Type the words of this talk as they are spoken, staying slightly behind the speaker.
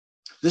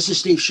This is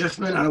Steve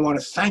Schiffman, and I want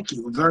to thank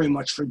you very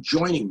much for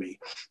joining me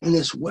in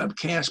this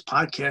webcast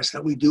podcast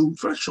that we do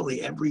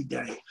virtually every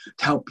day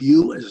to help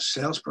you as a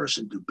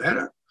salesperson do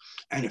better.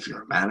 And if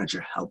you're a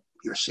manager, help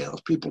your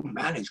salespeople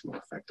manage more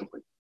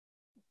effectively.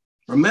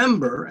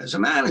 Remember, as a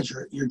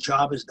manager, your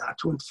job is not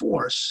to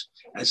enforce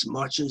as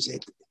much as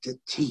to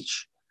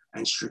teach.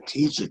 And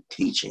strategic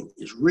teaching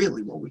is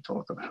really what we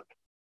talk about.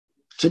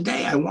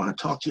 Today, I want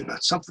to talk to you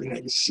about something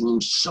that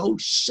seems so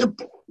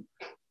simple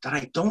that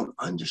I don't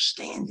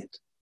understand it.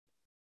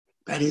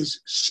 That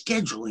is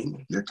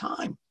scheduling your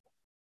time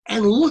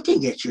and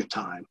looking at your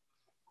time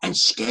and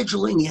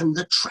scheduling in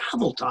the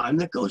travel time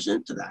that goes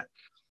into that.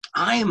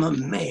 I am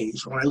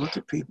amazed when I look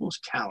at people's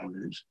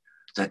calendars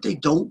that they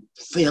don't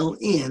fill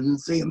in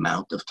the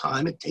amount of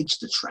time it takes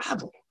to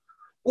travel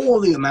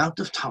or the amount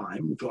of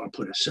time, if you want to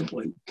put it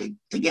simply,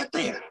 to get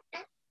there.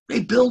 They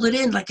build it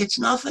in like it's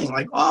nothing,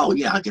 like, oh,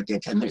 yeah, I'll get there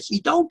in 10 minutes.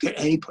 You don't get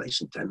any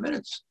place in 10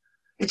 minutes.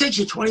 It takes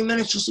you 20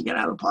 minutes just to get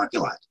out of the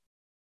parking lot.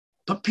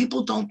 But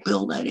people don't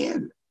build that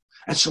in.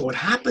 And so what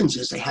happens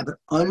is they have an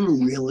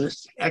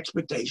unrealistic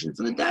expectation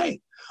for the day.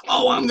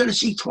 Oh, I'm going to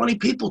see 20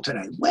 people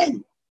today.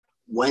 When?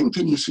 When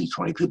can you see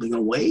 20 people? You're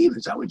going to wave?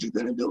 Is that what you're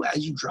going to do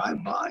as you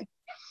drive by?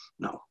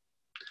 No.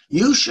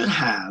 You should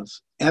have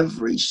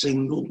every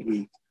single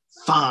week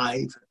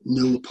 5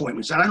 new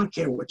appointments. And I don't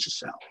care what you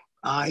sell.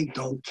 I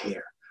don't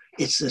care.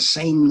 It's the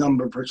same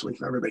number virtually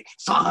for everybody.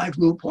 5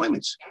 new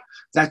appointments.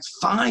 That's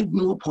 5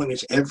 new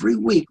appointments every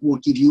week will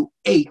give you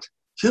 8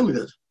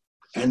 cumulative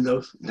end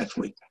of next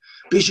week.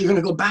 Because you're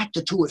going to go back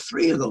to 2 or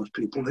 3 of those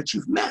people that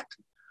you've met.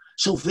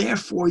 So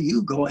therefore,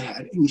 you go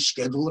ahead and you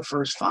schedule the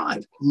first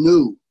 5.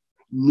 New,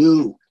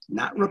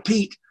 not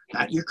repeat,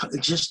 not your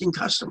existing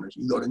customers.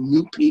 You go to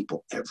new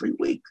people every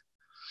week.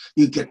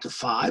 You get to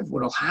 5.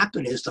 What'll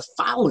happen is the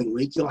following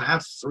week, you'll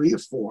have 3 or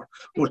 4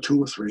 or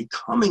 2 or 3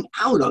 coming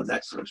out of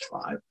that first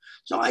 5.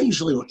 So I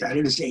usually look at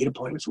it as 8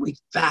 appointments a week.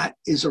 That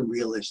is a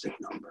realistic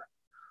number.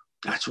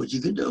 That's what you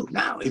can do.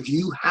 Now, if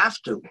you have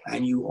to,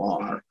 and you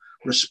are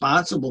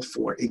responsible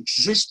for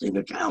existing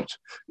accounts,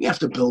 you have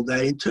to build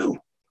that in too.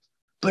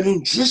 But an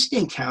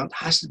existing account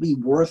has to be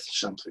worth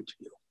something to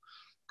you.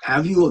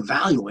 Have you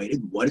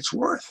evaluated what it's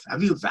worth?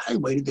 Have you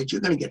evaluated that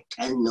you're going to get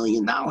 $10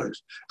 million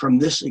from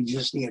this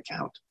existing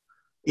account?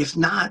 If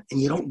not,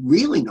 and you don't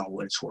really know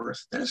what it's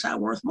worth, then it's not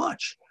worth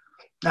much.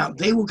 Now,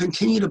 they will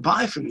continue to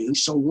buy from you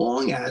so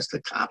long as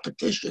the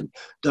competition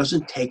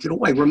doesn't take it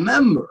away.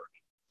 Remember,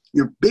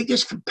 your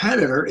biggest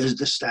competitor is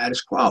the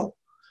status quo.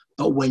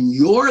 But when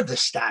you're the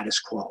status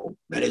quo,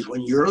 that is,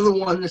 when you're the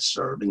one that's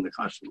serving the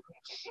customer,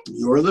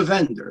 you're the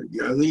vendor,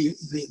 you're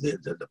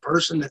the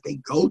person that they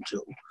go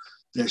to,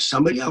 there's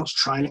somebody else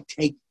trying to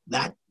take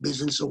that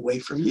business away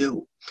from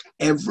you.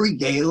 Every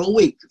day of the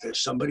week,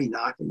 there's somebody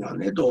knocking on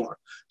their door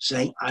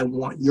saying, I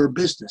want your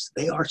business.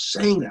 They are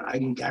saying that, I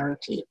can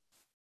guarantee it.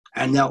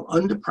 And they'll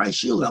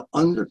underprice you, they'll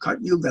undercut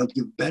you, they'll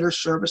give better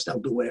service, they'll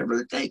do whatever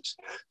it takes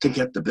to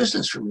get the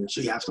business from you.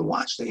 So you have to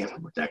watch, they have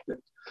to protect it.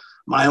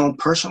 My own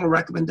personal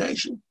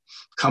recommendation,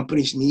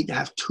 companies need to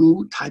have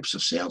 2 types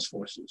of sales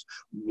forces.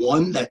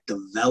 One that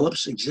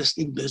develops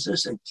existing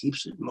business and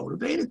keeps it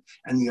motivated,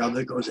 and the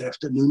other goes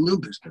after new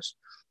business.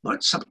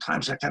 But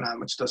sometimes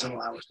economics doesn't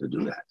allow us to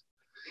do that.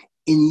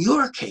 In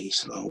your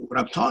case, though, what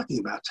I'm talking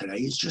about today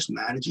is just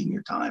managing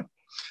your time,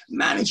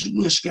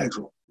 managing your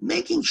schedule,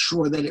 making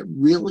sure that it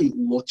really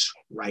looks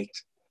right.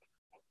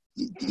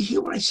 Did you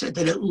hear what I said?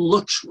 That it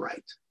looks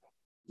right.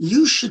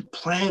 You should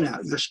plan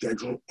out your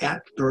schedule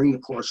during the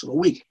course of the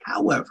week.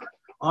 However,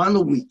 on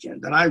the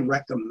weekend, and I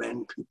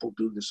recommend people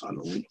do this on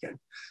the weekend,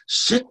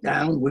 sit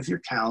down with your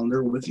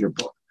calendar, with your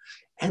book,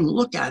 and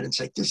look at it and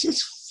say, does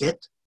this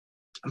fit?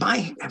 Am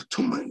I have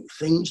too many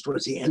things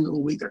towards the end of the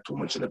week or too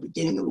much at the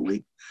beginning of the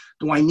week?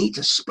 Do I need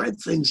to spread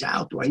things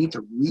out? Do I need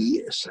to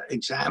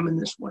re-examine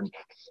this one?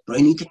 Do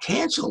I need to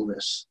cancel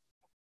this?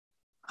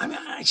 I mean,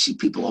 I see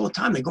people all the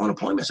time. They go on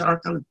appointments that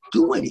aren't going to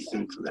do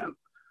anything for them.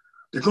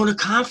 They're going to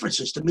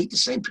conferences to meet the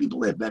same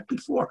people they've met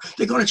before.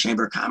 They go to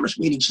Chamber of Commerce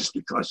meetings just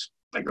because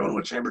they're going to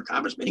a Chamber of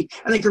Commerce meeting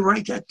and they can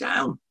write that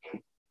down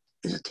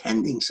as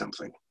attending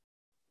something.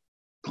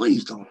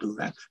 Please don't do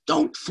that.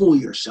 Don't fool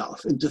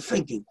yourself into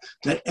thinking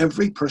that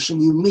every person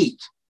you meet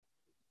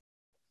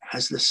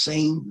has the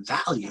same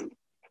value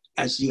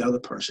as the other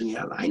person you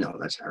have. I know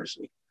that's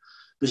heresy.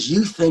 Because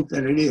you think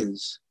that it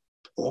is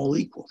all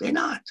equal. They're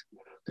not.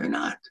 They're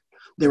not.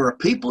 There are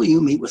people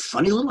you meet with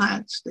funny little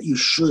hats that you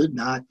should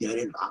not get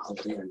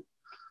involved in.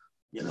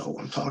 You know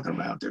what I'm talking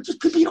about. They're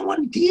just people you don't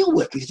want to deal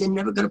with because they're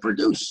never going to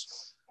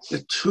produce.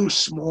 They're too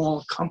small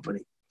a company.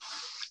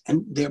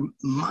 And they're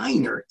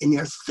minor in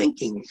their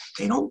thinking.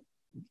 They don't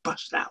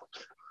bust out.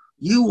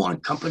 You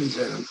want companies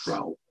that are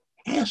grow.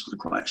 Ask the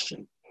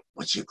question,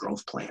 what's your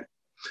growth plan?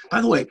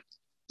 By the way,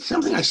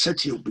 something I said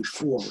to you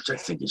before, which I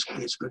think is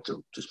good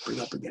to just bring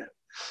up again.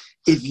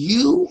 If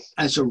you,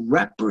 as a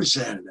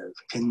representative,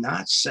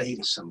 cannot say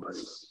to somebody,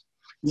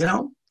 you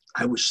know,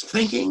 I was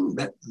thinking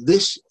that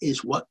this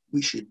is what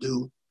we should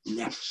do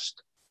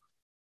next,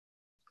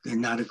 they're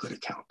not a good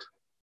account.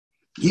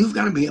 You've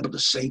got to be able to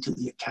say to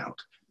the account,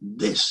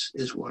 this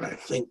is what I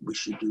think we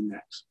should do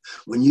next.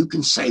 When you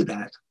can say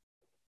that,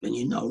 then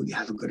you know you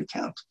have a good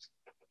account,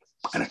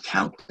 an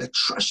account that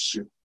trusts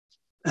you,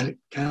 an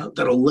account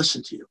that'll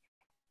listen to you.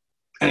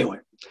 Anyway,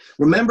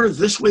 remember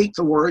this week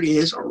the word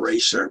is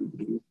eraser.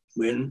 You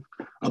win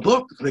a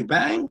book, The Big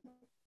Bang.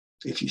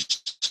 If you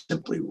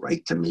simply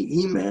write to me,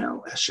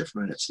 email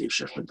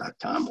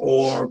sschiffman@steveschiffman.com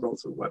or go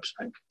to the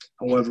website,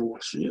 however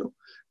works for you,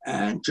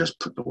 and just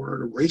put the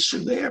word eraser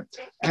there,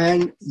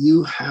 and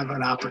you have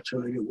an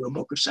opportunity to win a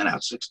book. We've sent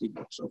out 60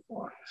 books so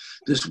far.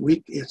 This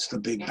week, it's The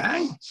Big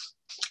Bang.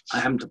 I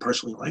happen to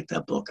personally like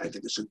that book. I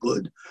think it's a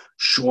good,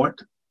 short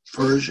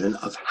version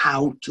of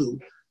how to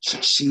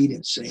succeed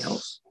in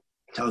sales.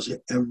 It tells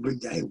you every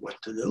day what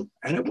to do,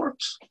 and it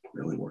works. It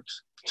really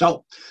works.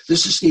 So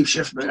this is Steve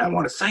Schiffman. I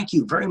want to thank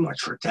you very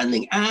much for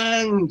attending.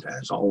 And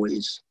as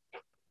always,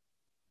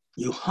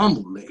 you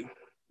humble me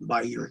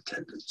by your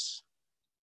attendance.